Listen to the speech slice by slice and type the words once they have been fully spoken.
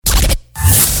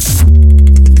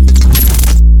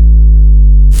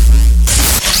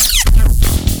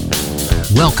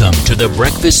Welcome to the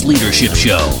Breakfast Leadership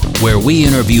Show, where we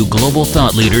interview global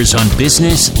thought leaders on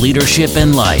business, leadership,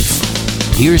 and life.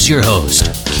 Here's your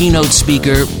host, keynote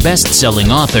speaker,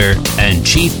 best-selling author, and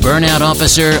chief burnout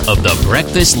officer of the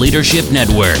Breakfast Leadership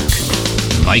Network,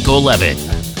 Michael Levitt.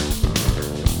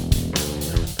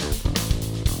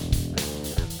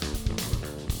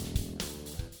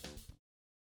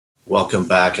 Welcome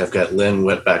back. I've got Lynn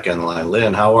Witt back on the line.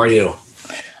 Lynn, how are you?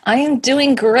 I am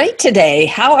doing great today.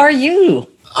 How are you?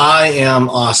 I am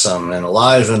awesome and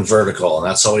alive and vertical, and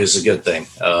that's always a good thing,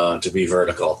 to be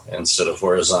vertical instead of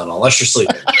horizontal, unless you're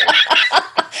sleeping.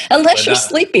 Unless you're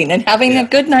sleeping and having a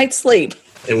good night's sleep.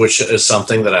 Which is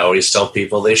something that I always tell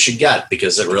people they should get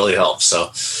because it really helps.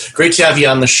 So great to have you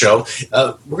on the show.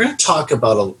 We're going to talk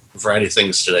about a variety of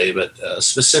things today, but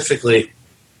specifically,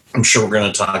 I'm sure we're going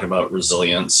to talk about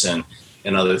resilience and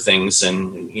other things,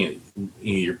 and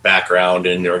your background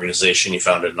in the organization you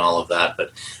founded and all of that.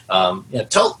 But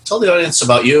tell the audience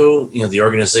about you, the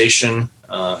organization,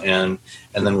 and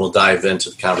then we'll dive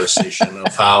into the conversation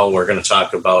of how we're going to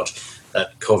talk about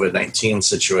that COVID-19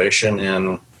 situation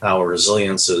and how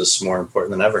resilience is more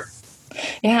important than ever.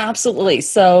 Yeah, absolutely.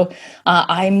 So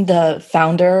I'm the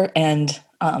founder and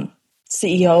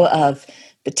CEO of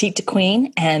Petite to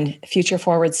Queen and Future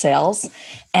Forward Sales.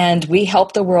 And we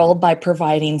help the world by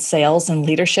providing sales and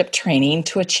leadership training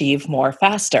to achieve more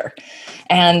faster.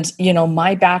 And,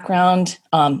 my background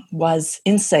was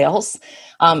in sales.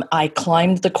 I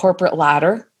climbed the corporate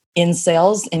ladder in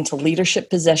sales into leadership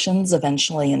positions,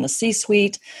 eventually in the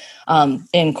C-suite.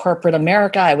 In corporate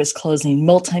America, I was closing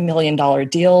multi-million-dollar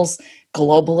deals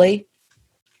globally.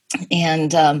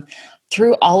 And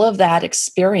through all of that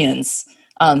experience,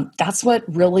 that's what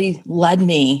really led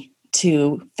me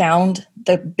to found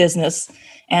the business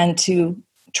and to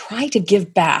try to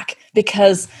give back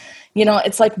because,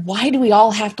 it's like, why do we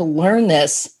all have to learn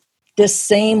this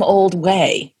same old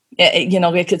way?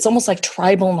 It's almost like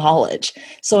tribal knowledge.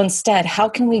 So instead, how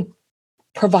can we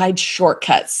provide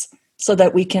shortcuts so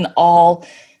that we can all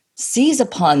seize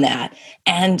upon that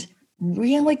and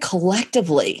really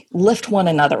collectively lift one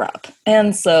another up?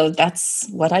 And so that's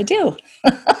what I do.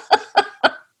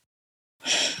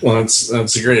 Well, that's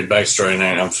a great backstory, and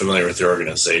I'm familiar with your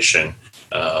organization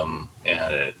and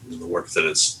the work that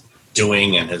it's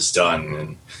doing and has done.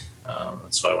 And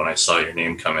that's why when I saw your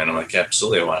name come in, I'm like,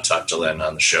 absolutely, I want to talk to Lynn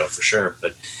on the show for sure.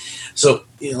 But so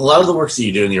a lot of the work that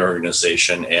you do in the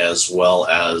organization, as well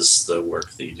as the work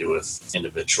that you do with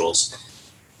individuals,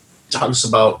 talks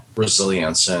about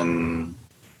resilience and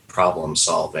problem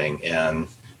solving and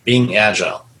being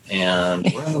agile. And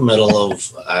we're in the middle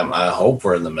of, I hope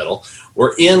we're in the middle.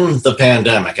 We're in the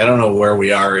pandemic. I don't know where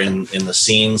we are in the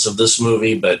scenes of this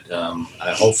movie, but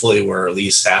hopefully we're at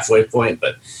least halfway point.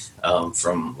 But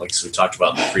from, like we talked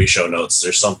about in the pre-show notes,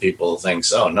 there's some people who think,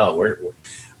 oh, no,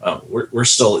 we're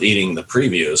still eating the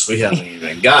previews. We haven't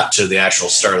even got to the actual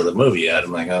start of the movie yet.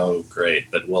 I'm like, oh,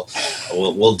 great. But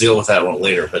we'll deal with that one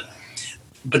later.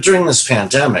 But during this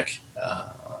pandemic,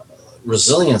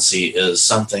 resiliency is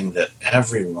something that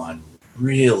everyone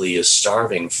really is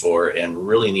starving for and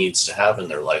really needs to have in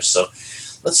their life. So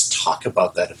let's talk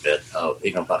about that a bit,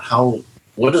 about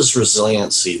what does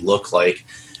resiliency look like?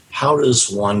 How does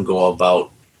one go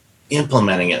about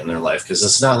implementing it in their life? Because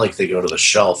it's not like they go to the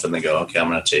shelf and they go, okay, I'm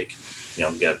going to take,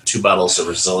 get 2 bottles of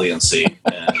resiliency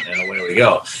and away we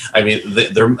go. I mean,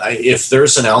 if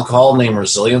there's an alcohol named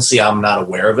resiliency, I'm not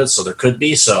aware of it. So there could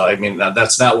be. So, I mean,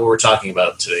 that's not what we're talking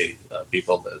about today,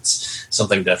 people. It's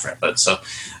something different. But so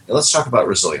let's talk about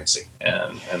resiliency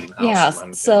and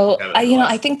so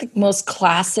I think the most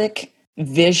classic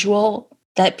visual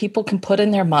that people can put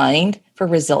in their mind for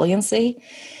resiliency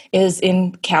is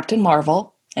in Captain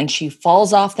Marvel, and she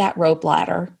falls off that rope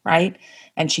ladder, right?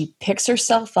 And she picks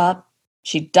herself up,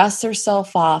 she dusts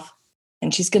herself off,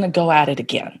 and she's going to go at it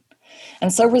again.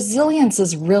 And so resilience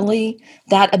is really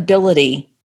that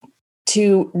ability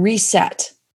to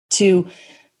reset, to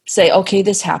say, okay,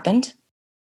 this happened,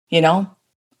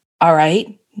 all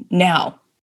right, now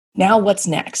what's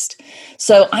next?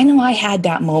 So I know I had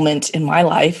that moment in my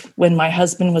life when my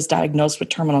husband was diagnosed with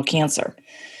terminal cancer.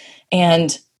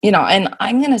 And, and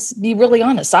I'm going to be really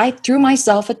honest, I threw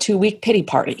myself a 2-week pity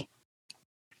party.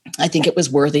 I think it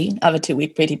was worthy of a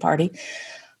 2-week pity party.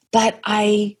 But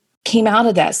I came out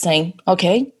of that saying,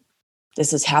 okay,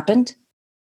 this has happened.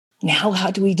 Now,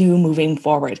 how do we do moving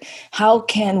forward? How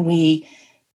can we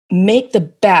make the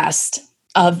best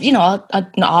of,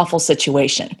 an awful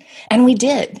situation? And we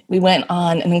did. We went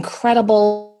on an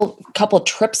incredible couple of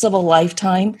trips of a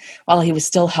lifetime while he was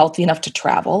still healthy enough to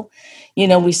travel.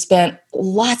 We spent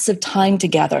lots of time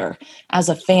together as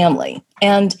a family.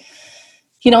 And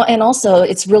And also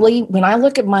it's really, when I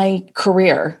look at my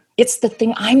career, it's the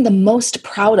thing I'm the most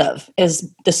proud of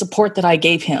is the support that I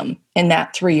gave him in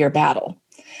that 3-year battle.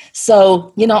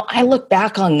 So, I look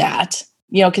back on that,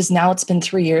 because now it's been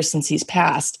 3 years since he's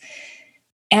passed.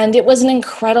 And it was an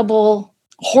incredible,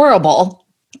 horrible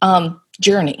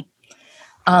journey.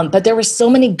 But there were so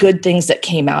many good things that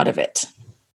came out of it.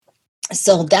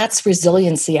 So that's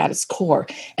resiliency at its core.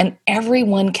 And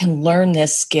everyone can learn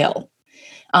this skill.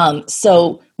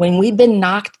 So when we've been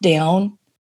knocked down,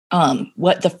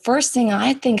 what the first thing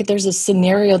I think, there's a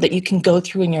scenario that you can go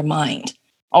through in your mind,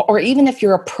 or even if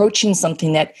you're approaching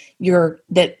something that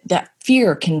that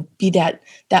fear can be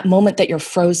that moment that you're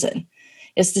frozen,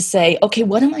 is to say, okay,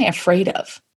 what am I afraid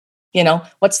of?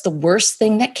 What's the worst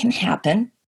thing that can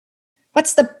happen?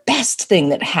 What's the best thing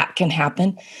that can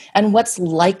happen? And what's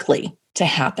likely to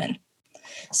happen?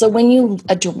 So when you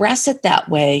address it that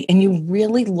way and you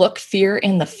really look fear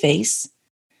in the face,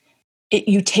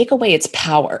 you take away its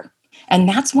power. And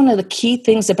that's one of the key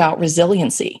things about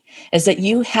resiliency, is that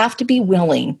you have to be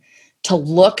willing to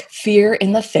look fear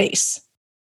in the face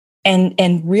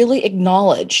and really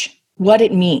acknowledge what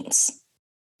it means.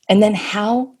 And then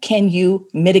how can you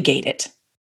mitigate it?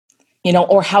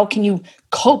 Or how can you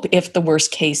cope if the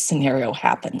worst case scenario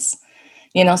happens?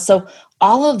 So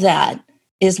all of that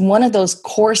is one of those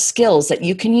core skills that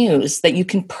you can use, that you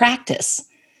can practice.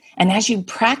 And as you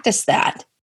practice that,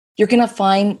 you're going to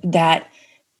find that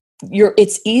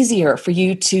it's easier for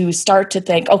you to start to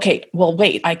think, okay, well,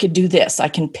 wait, I could do this. I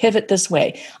can pivot this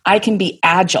way. I can be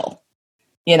agile.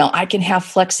 I can have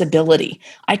flexibility.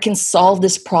 I can solve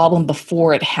this problem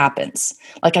before it happens.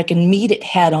 Like I can meet it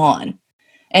head on.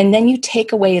 And then you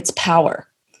take away its power.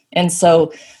 And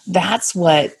so that's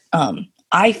what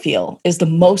I feel is the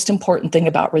most important thing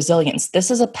about resilience. This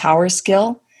is a power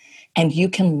skill, and you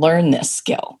can learn this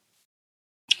skill.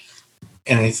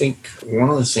 And I think one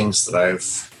of the things that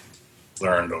I've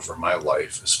learned over my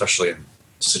life, especially in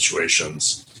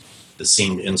situations that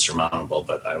seemed insurmountable,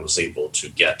 but I was able to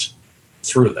get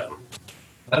through them,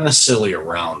 not necessarily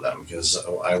around them, because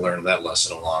I learned that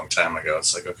lesson a long time ago.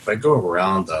 It's like, if I go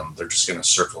around them, they're just going to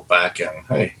circle back and,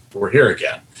 hey, we're here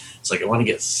again. It's like, I want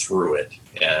to get through it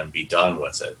and be done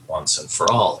with it once and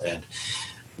for all. And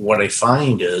what I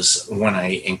find is when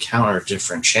I encounter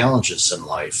different challenges in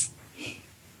life,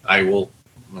 I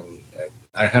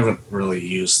haven't really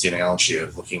used the analogy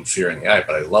of looking fear in the eye,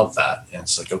 but I love that. And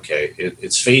it's like, okay,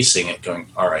 it's facing it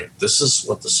going, all right, this is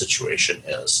what the situation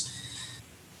is.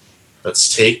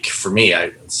 Let's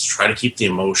try to keep the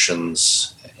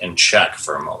emotions in check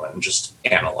for a moment and just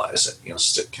analyze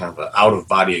it. Kind of an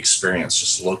out-of-body experience.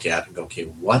 Just look at it and go, okay,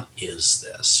 what is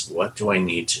this? What do I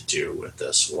need to do with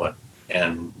this? What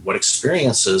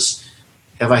experiences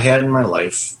have I had in my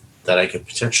life that I could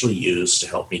potentially use to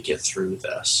help me get through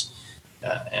this?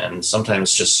 And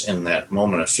sometimes just in that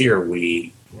moment of fear,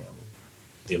 the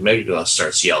amygdala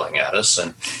starts yelling at us,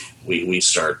 and we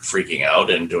start freaking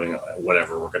out and doing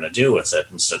whatever we're going to do with it,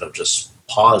 instead of just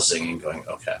pausing and going,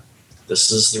 okay, this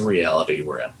is the reality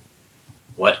we're in.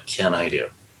 What can I do?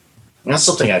 And that's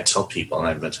something I tell people, and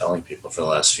I've been telling people for the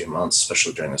last few months,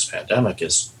 especially during this pandemic,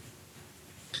 is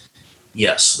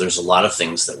yes, there's a lot of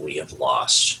things that we have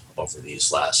lost over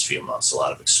these last few months, a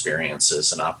lot of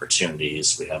experiences and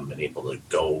opportunities. We haven't been able to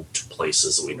go to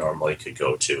places that we normally could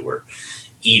go to, or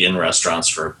eat in restaurants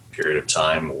for a period of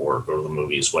time, or go to the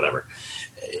movies, whatever.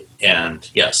 And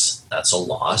yes, that's a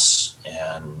loss,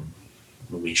 and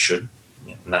we should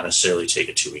not necessarily take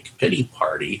a 2-week pity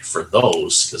party for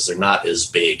those, because they're not as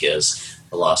big as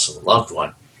the loss of a loved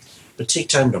one, but take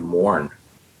time to mourn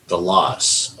the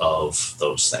loss of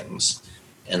those things,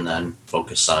 and then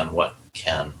focus on what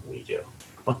can we do?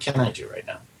 What can I do right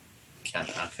now?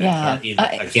 I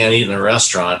can't eat in a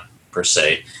restaurant per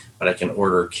se, but I can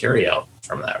order carry out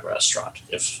from that restaurant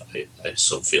if I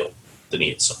so feel the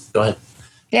need. So go ahead.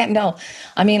 Yeah, no,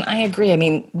 I agree.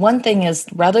 One thing is,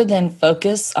 rather than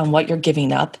focus on what you're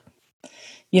giving up,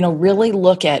 really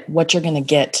look at what you're going to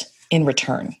get in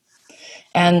return.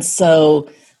 And so,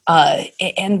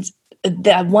 and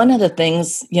that one of the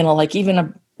things, like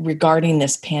even regarding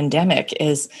this pandemic,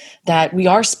 is that we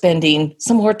are spending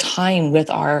some more time with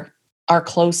our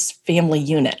close family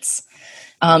units.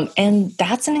 And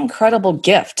that's an incredible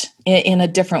gift in a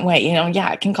different way.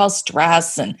 It can cause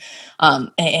stress and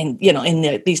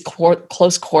in these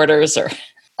close quarters, or,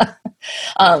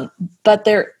 but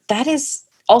that is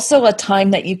also a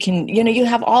time that you can, you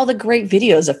have all the great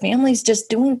videos of families just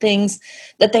doing things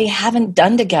that they haven't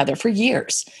done together for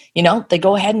years. They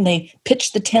go ahead and they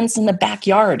pitch the tents in the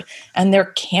backyard and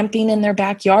they're camping in their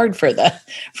backyard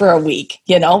for a week,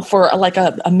 for like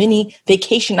a mini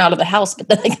vacation out of the house, but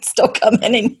then they can still come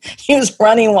in and use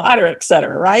running water, et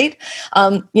cetera, right?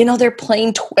 They're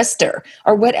playing Twister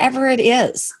or whatever it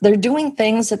is. They're doing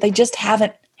things that they just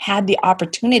haven't had the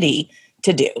opportunity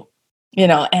to do.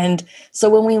 And so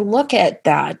when we look at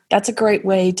that, that's a great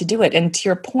way to do it. And to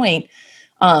your point,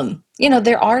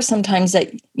 there are some times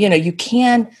that, you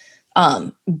can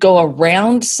go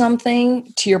around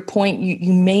something. To your point,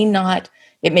 you may not,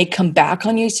 it may come back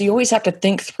on you. So you always have to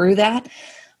think through that.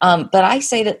 But I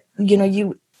say that,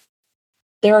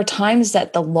 there are times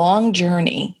that the long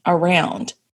journey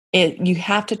around it, you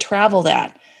have to travel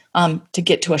that to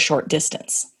get to a short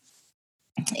distance.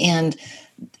 And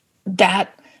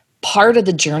that part of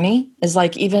the journey is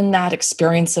like even that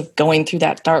experience of going through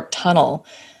that dark tunnel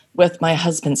with my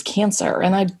husband's cancer.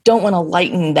 And I don't want to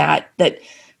lighten that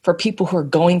for people who are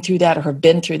going through that or have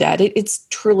been through that, it's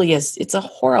truly it's a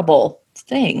horrible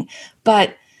thing.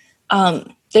 But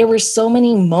there were so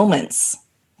many moments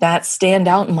that stand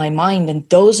out in my mind. And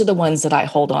those are the ones that I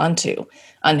hold on to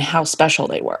on how special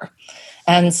they were.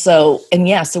 And so, and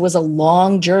yes, it was a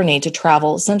long journey to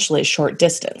travel essentially a short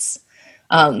distance.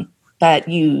 That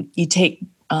you take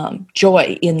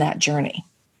joy in that journey.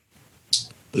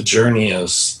 The journey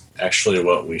is actually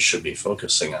what we should be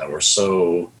focusing on. We're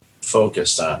so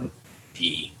focused on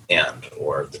the end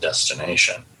or the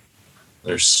destination.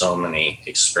 There's so many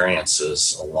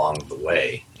experiences along the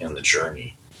way in the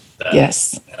journey that,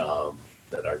 yes.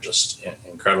 That are just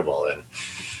incredible. And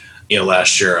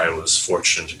last year I was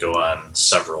fortunate to go on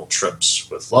several trips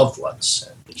with loved ones,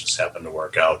 and it just happened to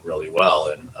work out really well.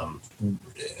 And I'm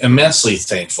immensely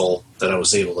thankful that I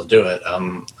was able to do it.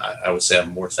 I would say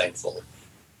I'm more thankful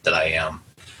than I am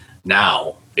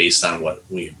now, based on what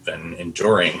we've been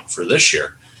enduring for this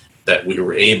year, that we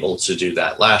were able to do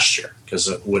that last year, because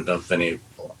it wouldn't have been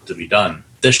able to be done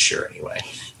this year anyway.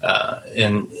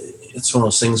 And it's one of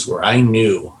those things where I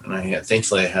knew, and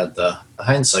thankfully I had the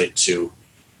hindsight to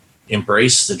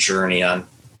embrace the journey on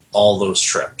all those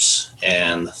trips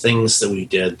and the things that we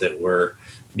did that were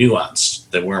nuanced,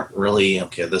 that weren't really,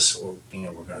 okay, we're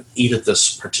going to eat at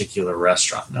this particular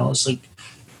restaurant. No, it's like,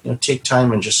 take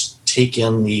time and just take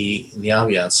in the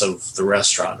ambiance of the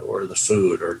restaurant or the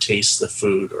food, or taste the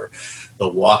food, or the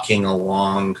walking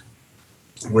along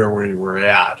where we were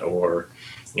at, or,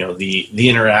 the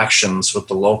interactions with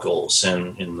the locals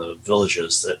in the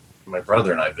villages that my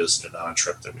brother and I visited on a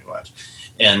trip that we went.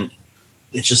 And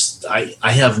it just, I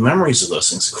have memories of those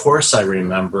things. Of course, I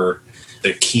remember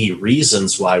the key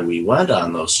reasons why we went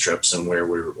on those trips and what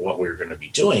we were going to be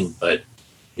doing. But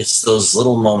it's those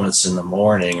little moments in the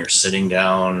morning, or sitting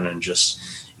down and just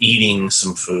eating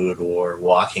some food, or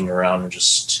walking around and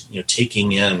just,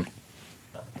 taking in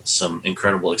some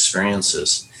incredible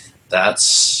experiences.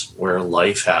 That's where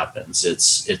life happens.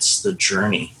 It's the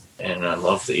journey. And I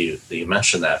love that you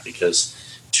mentioned that, because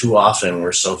too often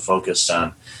we're so focused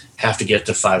on have to get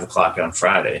to 5:00 on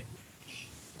Friday,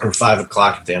 or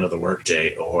 5:00 at the end of the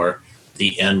workday, or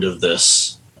the end of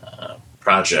this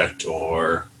project,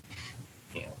 or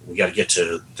we got to get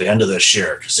to the end of this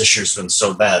year because this year's been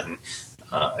so bad. And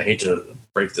I hate to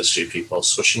break this to you people,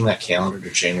 switching that calendar to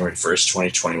January 1st,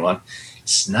 2021,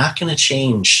 it's not going to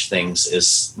change things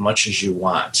as much as you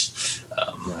want,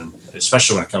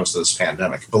 especially when it comes to this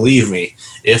pandemic. Believe me,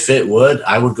 if it would,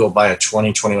 I would go buy a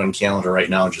 2021 calendar right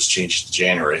now and just change it to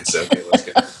January and say, okay, let's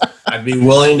go. I'd be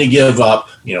willing to give up,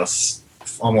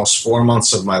 almost 4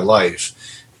 months of my life.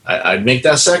 I'd make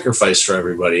that sacrifice for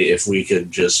everybody if we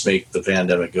could just make the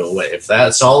pandemic go away. If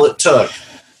that's all it took,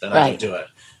 then I would do it.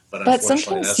 But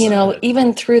sometimes,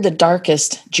 even through the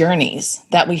darkest journeys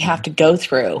that we have to go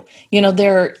through,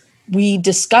 we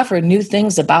discover new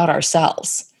things about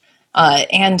ourselves.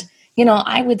 And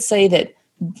I would say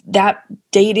that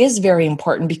date is very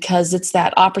important, because it's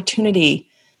that opportunity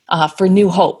for new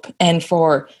hope and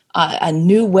for a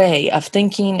new way of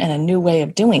thinking and a new way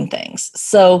of doing things.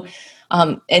 So,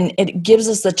 and it gives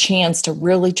us the chance to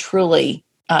really, truly,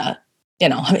 we're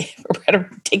going to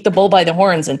take the bull by the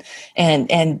horns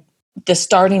and the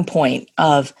starting point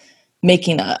of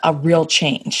making a real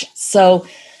change. So,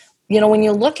 when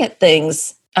you look at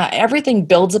things, everything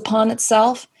builds upon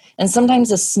itself, and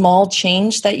sometimes a small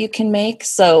change that you can make.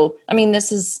 So,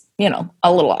 this is,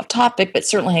 a little off topic, but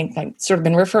certainly I've sort of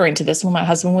been referring to this when my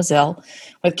husband was ill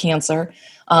with cancer.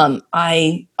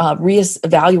 I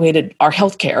reevaluated our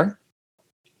healthcare.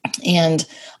 And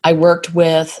I worked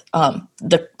with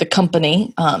the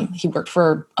company. He worked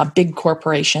for a big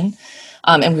corporation,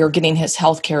 and we were getting his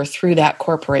health care through that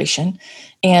corporation.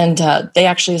 And they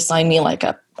actually assigned me like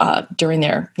during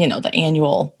their, the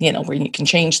annual, where you can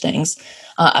change things,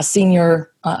 a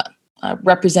senior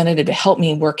representative to help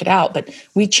me work it out. But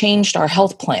we changed our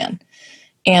health plan.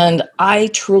 And I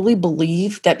truly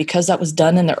believe that because that was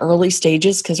done in the early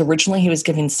stages, because originally he was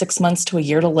given 6 months to a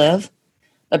year to live,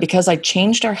 but because I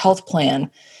changed our health plan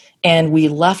and we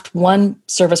left one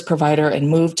service provider and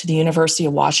moved to the University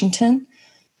of Washington,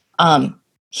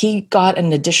 he got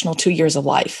an additional 2 years of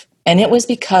life. And it was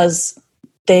because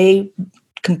they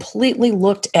completely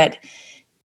looked at,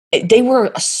 they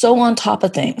were so on top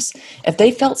of things. If they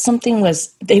felt something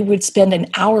was, they would spend an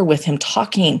hour with him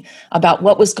talking about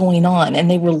what was going on.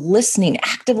 And they were listening,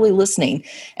 actively listening.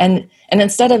 And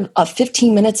instead of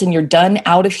 15 minutes and you're done,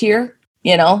 out of here,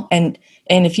 and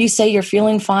if you say you're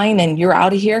feeling fine and you're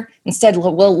out of here, instead,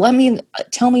 well,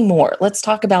 tell me more. Let's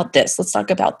talk about this. Let's talk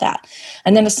about that.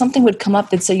 And then if something would come up,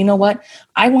 they'd say, you know what?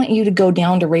 I want you to go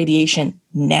down to radiation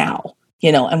now,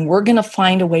 and we're going to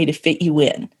find a way to fit you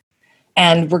in.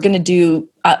 And we're going to do,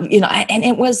 and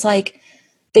it was like,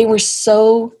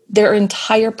 their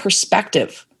entire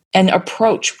perspective and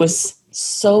approach was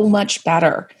so much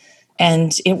better.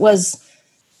 And it was,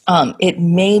 it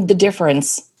made the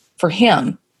difference for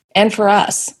him and for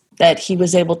us that he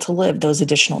was able to live those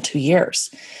additional 2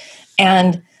 years.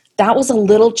 And that was a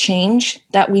little change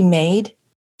that we made,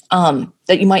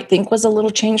 that you might think was a little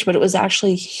change, but it was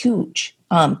actually huge,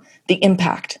 the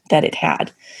impact that it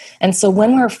had. And so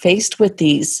when we're faced with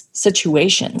these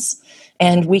situations,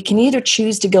 and we can either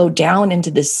choose to go down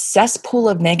into this cesspool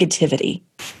of negativity,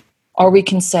 or we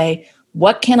can say,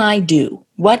 what can I do?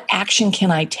 What action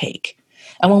can I take?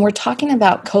 And when we're talking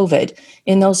about COVID,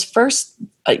 in those first,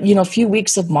 few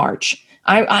weeks of March,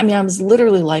 I was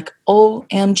literally like,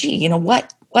 OMG,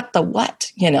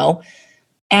 what?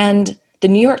 And the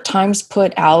New York Times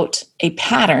put out a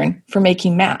pattern for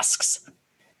making masks.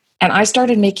 And I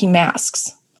started making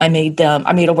masks. I made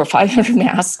over 500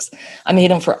 masks. I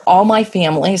made them for all my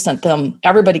family. I sent them,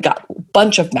 everybody got a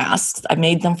bunch of masks. I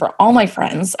made them for all my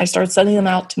friends. I started sending them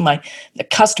out to the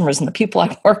customers and the people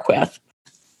I work with.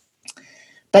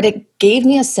 But it gave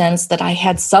me a sense that I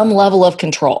had some level of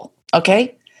control,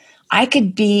 okay? I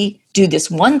could do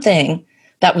this one thing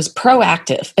that was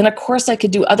proactive. And of course, I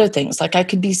could do other things, like I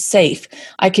could be safe.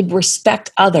 I could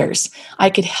respect others. I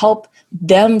could help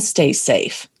them stay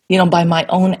safe, by my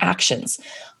own actions.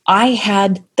 I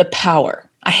had the power.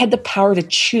 I had the power to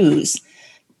choose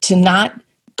to not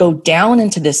go down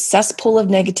into this cesspool of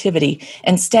negativity.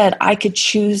 Instead, I could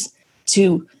choose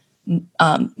to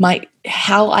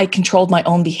how I controlled my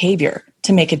own behavior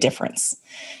to make a difference.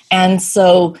 And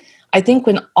so I think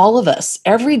when all of us,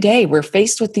 every day, we're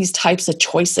faced with these types of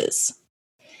choices,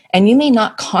 and you may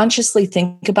not consciously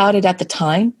think about it at the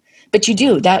time, but you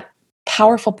do. That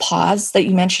powerful pause that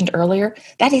you mentioned earlier,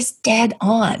 that is dead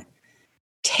on.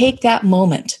 Take that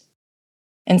moment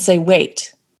and say,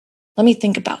 wait, let me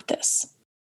think about this.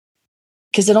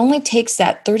 Because it only takes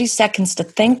that 30 seconds to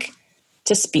think,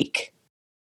 to speak.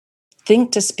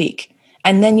 Think to speak.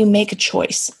 And then you make a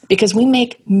choice, because we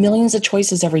make millions of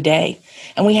choices every day.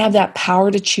 And we have that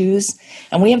power to choose,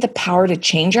 and we have the power to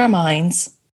change our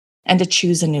minds and to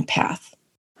choose a new path.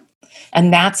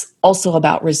 And that's also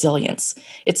about resilience.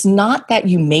 It's not that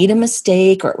you made a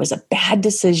mistake or it was a bad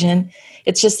decision.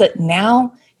 It's just that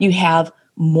now you have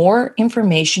more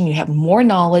information, you have more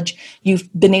knowledge, you've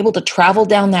been able to travel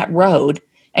down that road,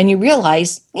 and you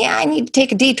realize, I need to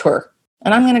take a detour,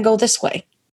 and I'm going to go this way,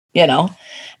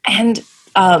 And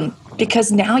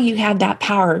because now you have that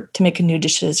power to make a new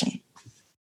decision.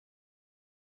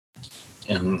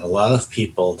 And a lot of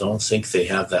people don't think they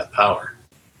have that power.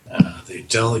 They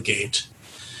delegate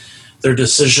their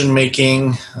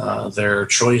decision-making, their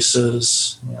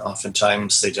choices.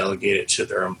 Oftentimes they delegate it to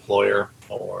their employer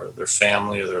or their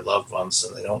family or their loved ones,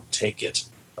 and they don't take it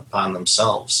upon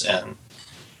themselves. And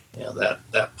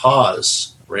that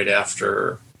pause right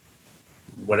after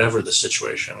whatever the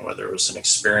situation, whether it was an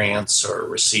experience or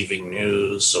receiving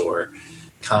news or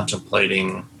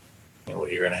contemplating what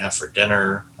you're going to have for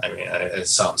dinner. I mean, it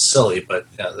sounds silly, but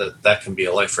that can be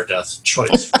a life or death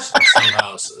choice for some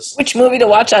houses. Which movie to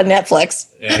watch on Netflix?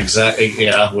 Yeah, exactly.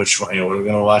 Yeah, which what are we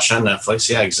going to watch on Netflix?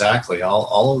 Yeah, exactly.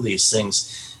 All of these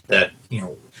things that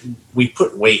we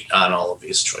put weight on all of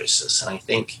these choices, and I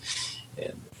think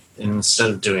instead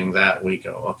of doing that, we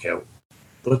go, okay,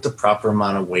 put the proper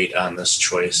amount of weight on this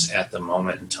choice at the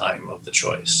moment in time of the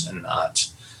choice, and not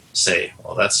say,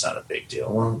 well, that's not a big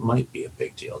deal. Well, it might be a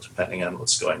big deal depending on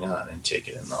what's going on, and take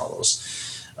it in all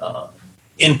those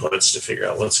inputs to figure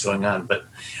out what's going on. But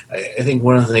I think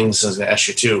one of the things I was going to ask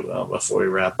you too, before we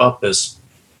wrap up, is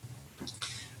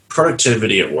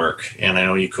productivity at work. And I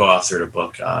know you co-authored a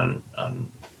book on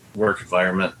work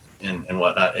environment and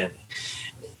whatnot. And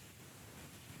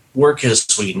work as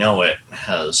we know it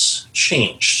has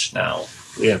changed now.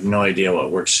 We have no idea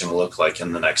what work's going to look like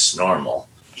in the next normal.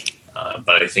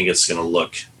 But I think it's going to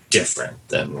look different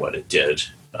than what it did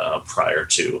prior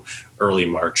to early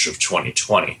March of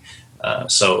 2020.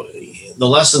 So the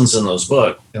lessons in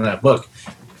that book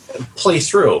play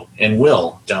through and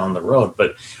will down the road.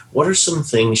 But what are some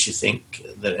things you think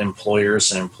that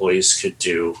employers and employees could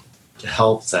do to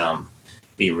help them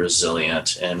be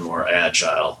resilient and more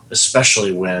agile,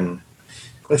 especially when,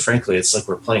 quite frankly, it's like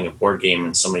we're playing a board game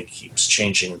and somebody keeps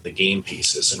changing the game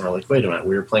pieces, and we're like, wait a minute,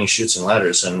 we were playing Chutes and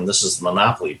Ladders, and this is the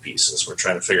Monopoly pieces. We're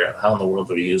trying to figure out how in the world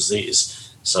do we use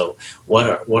these. So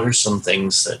what are some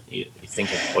things that you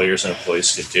think employers and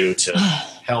employees could do to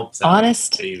help them?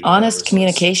 Honest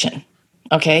communication,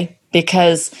 okay?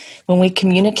 Because when we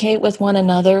communicate with one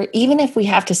another, even if we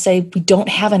have to say we don't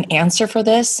have an answer for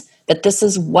this, that this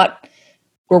is what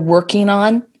we're working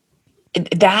on,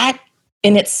 that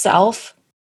in itself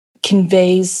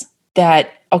conveys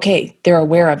that, okay, they're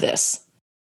aware of this.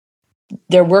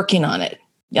 They're working on it.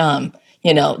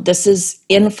 This is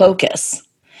in focus.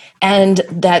 And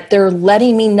that they're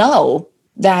letting me know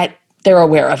that they're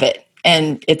aware of it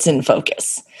and it's in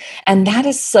focus. And that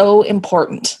is so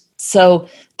important. So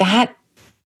that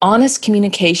honest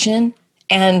communication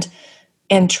and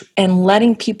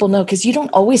letting people know, because you don't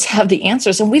always have the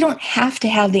answers, and we don't have to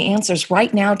have the answers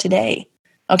right now today.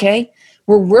 Okay?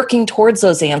 We're working towards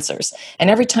those answers.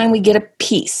 And every time we get a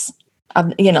piece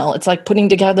of, it's like putting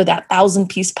together that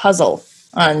 1,000-piece puzzle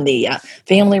on the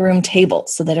family room table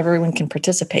so that everyone can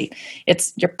participate.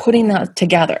 You're putting that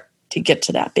together to get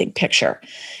to that big picture.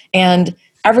 And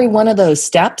every one of those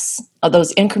steps, of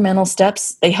those incremental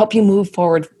steps, they help you move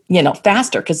forward,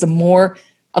 faster, because the more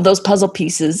of those puzzle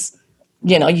pieces,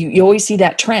 you always see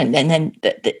that trend. And then,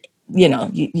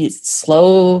 you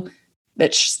slow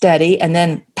but steady, and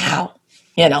then pow,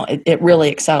 it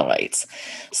really accelerates.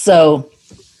 So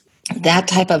that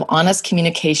type of honest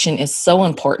communication is so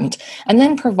important. And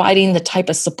then providing the type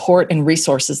of support and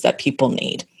resources that people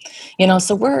need.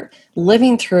 So we're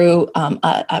living through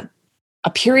a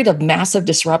period of massive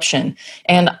disruption.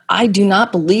 And I do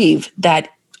not believe that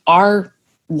our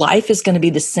life is going to be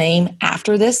the same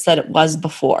after this that it was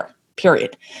before,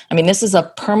 period. I mean, this is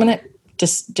a permanent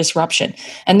disruption.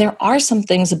 And there are some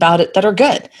things about it that are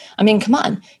good. I mean, come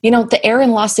on, the air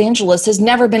in Los Angeles has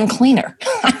never been cleaner.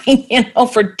 I mean,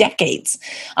 for decades,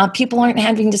 people aren't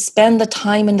having to spend the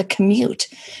time in the commute.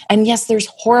 And yes, there's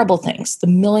horrible things. The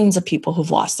millions of people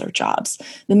who've lost their jobs,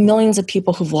 the millions of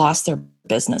people who've lost their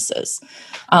businesses.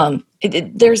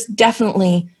 There's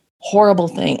definitely horrible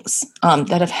things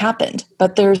that have happened,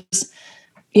 but there's,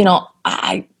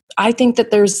 I think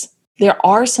that there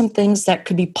are some things that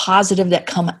could be positive that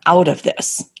come out of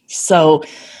this. So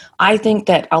I think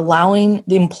that allowing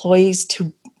the employees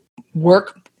to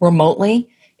work remotely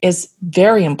is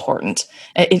very important.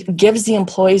 It gives the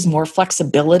employees more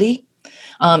flexibility.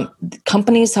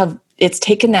 Companies it's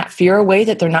taken that fear away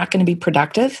that they're not going to be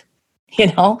productive.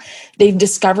 They've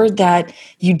discovered that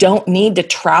you don't need to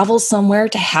travel somewhere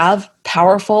to have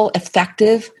powerful,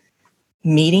 effective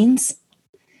meetings.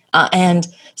 And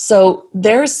so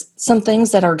there's some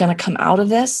things that are going to come out of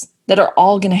this that are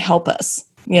all going to help us,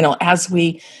 as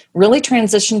we really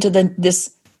transition to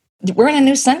we're in a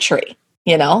new century,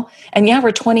 and yeah,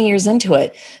 we're 20 years into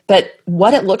it, but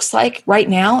what it looks like right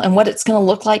now and what it's going to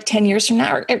look like 10 years from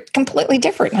now are completely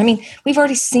different. I mean, we've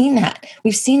already seen that.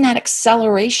 We've seen that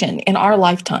acceleration in our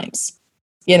lifetimes,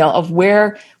 of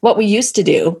what we used to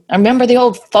do. I remember the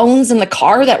old phones in the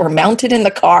car that were mounted in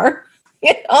the car.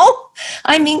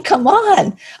 I mean, come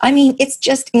on. I mean, it's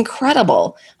just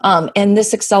incredible. And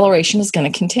this acceleration is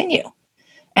going to continue.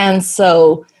 And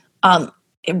so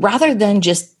rather than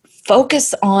just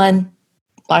focus on,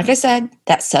 like I said,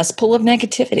 that cesspool of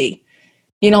negativity,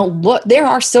 look, there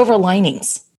are silver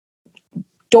linings.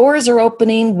 Doors are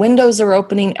opening, windows are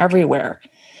opening everywhere.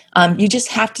 You just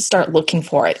have to start looking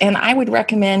for it. And I would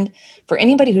recommend for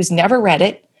anybody who's never read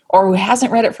it or who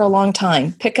hasn't read it for a long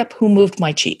time, pick up Who Moved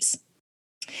My Cheese.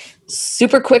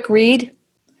 Super quick read.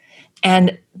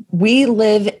 And we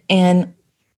live in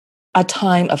a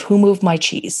time of Who Moved My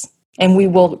Cheese. And we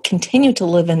will continue to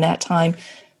live in that time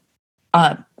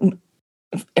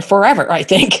forever, I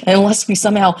think, unless we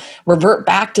somehow revert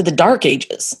back to the Dark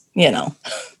Ages,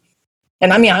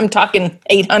 And I mean, I'm talking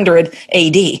 800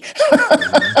 AD.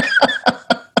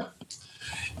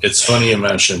 It's funny you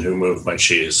mentioned Who Moved My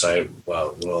Cheese. One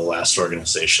of the last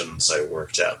organizations I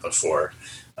worked at before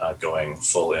going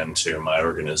full into my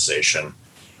organization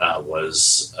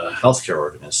was a healthcare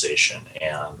organization.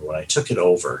 And when I took it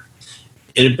over,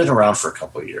 it had been around for a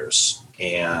couple of years.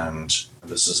 And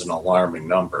this is an alarming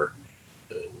number.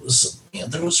 There was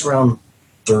around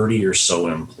 30 or so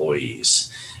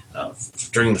employees.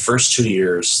 During the first 2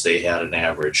 years, they had an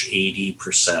average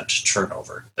 80%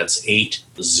 turnover. That's 80.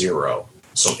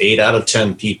 So 8 out of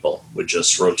 10 people would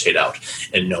just rotate out.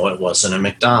 And no, it wasn't a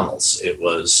McDonald's. It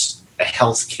was a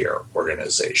healthcare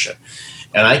organization.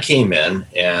 And I came in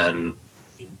and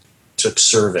took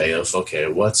survey of,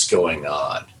 okay, what's going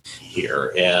on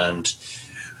here? And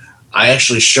I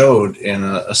actually showed in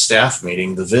a staff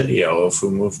meeting the video of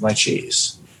Who Moved My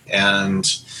Cheese. And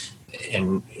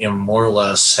more or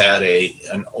less had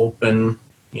an open,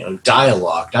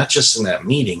 dialogue, not just in that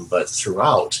meeting, but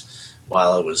throughout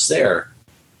while I was there.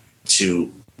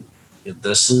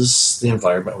 This is the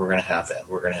environment we're going to have in.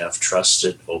 We're going to have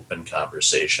trusted, open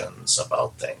conversations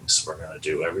about things. We're going to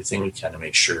do everything we can to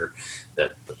make sure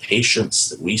that the patients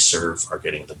that we serve are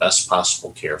getting the best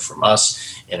possible care from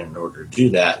us. And in order to do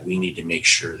that, we need to make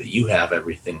sure that you have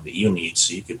everything that you need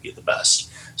so you could be the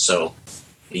best. So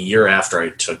a year after I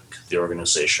took the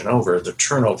organization over, the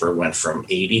turnover went from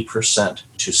 80%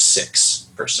 to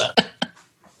 6%.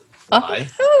 Why?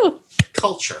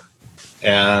 Culture.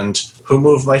 And Who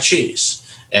Moved My Cheese?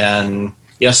 And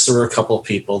yes, there were a couple of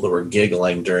people that were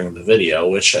giggling during the video,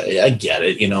 which I get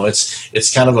it.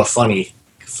 It's kind of a funny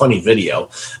video.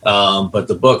 But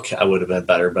the book, I would have been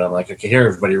better. But I'm like, okay, here,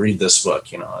 everybody read this book.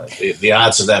 The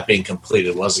odds of that being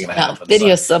completed wasn't going to happen. Video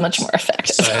is so much more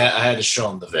effective. So I had to show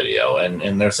them the video.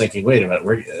 And they're thinking, wait a minute.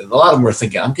 A lot of them were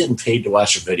thinking, I'm getting paid to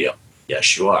watch a video.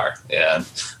 Yes, you are. And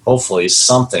hopefully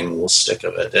something will stick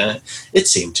of it. And it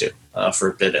seemed to. For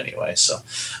a bit anyway. So,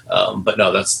 but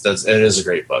no, it is a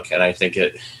great book, and I think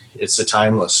it's a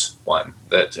timeless one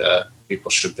that people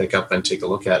should pick up and take a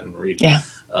look at and read. Yeah.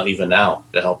 Even now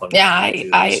to help them. Yeah,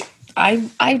 I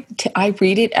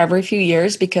read it every few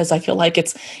years because I feel like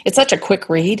it's such a quick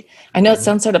read. I know it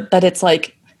sounds but it's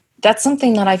like that's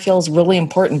something that I feel is really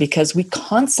important because we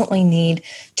constantly need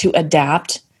to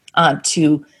adapt,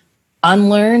 to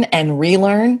unlearn and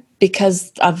relearn.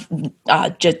 Because of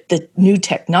just the new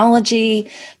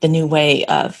technology, the new way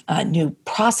of new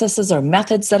processes or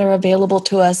methods that are available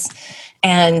to us.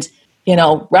 And,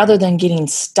 rather than getting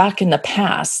stuck in the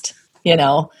past,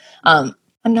 I'm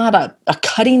not a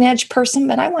cutting edge person,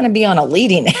 but I want to be on a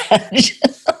leading edge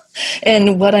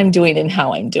in what I'm doing and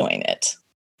how I'm doing it.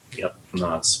 Yep.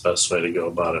 No, that's the best way to go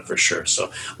about it for sure.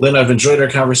 So, Lynn, I've enjoyed our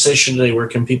conversation today. Where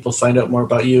can people find out more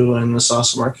about you and this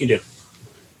awesome work you do?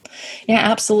 Yeah,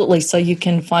 absolutely. So you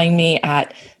can find me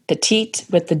at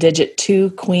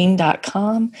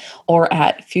petite2queen.com or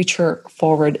at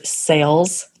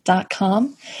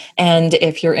futureforwardsales.com. And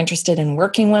if you're interested in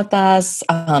working with us,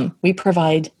 we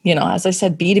provide, as I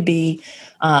said, B2B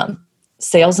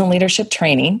sales and leadership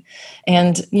training.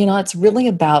 And, it's really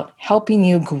about helping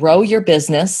you grow your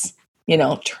business,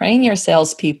 train your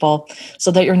salespeople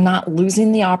so that you're not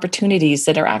losing the opportunities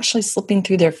that are actually slipping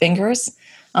through their fingers.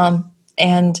 And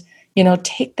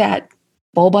take that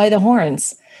bull by the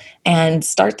horns and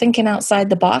start thinking outside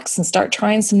the box and start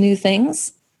trying some new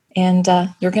things. And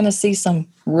you're going to see some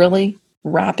really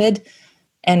rapid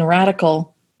and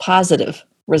radical positive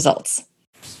results.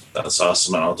 That's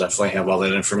awesome. And I'll definitely have all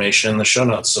that information in the show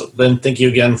notes. So then thank you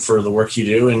again for the work you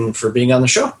do and for being on the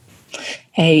show.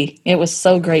 Hey, it was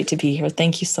so great to be here.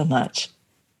 Thank you so much.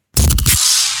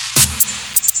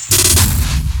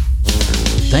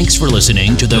 Thanks for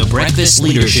listening to the Breakfast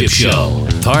Leadership Show,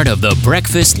 part of the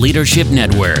Breakfast Leadership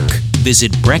Network.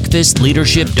 Visit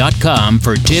breakfastleadership.com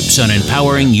for tips on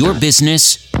empowering your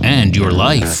business and your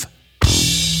life.